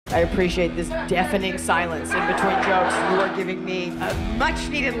I appreciate this deafening silence in between jokes. You are giving me a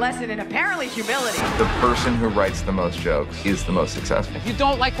much-needed lesson in apparently humility. The person who writes the most jokes is the most successful. If you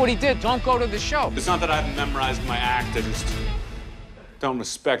don't like what he did, don't go to the show. It's not that I haven't memorized my act, I just don't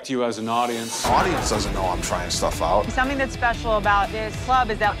respect you as an audience. The audience doesn't know I'm trying stuff out. Something that's special about this club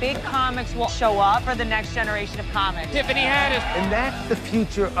is that big comics will show up for the next generation of comics. Tiffany Haddish. And that's the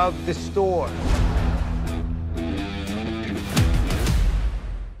future of the store.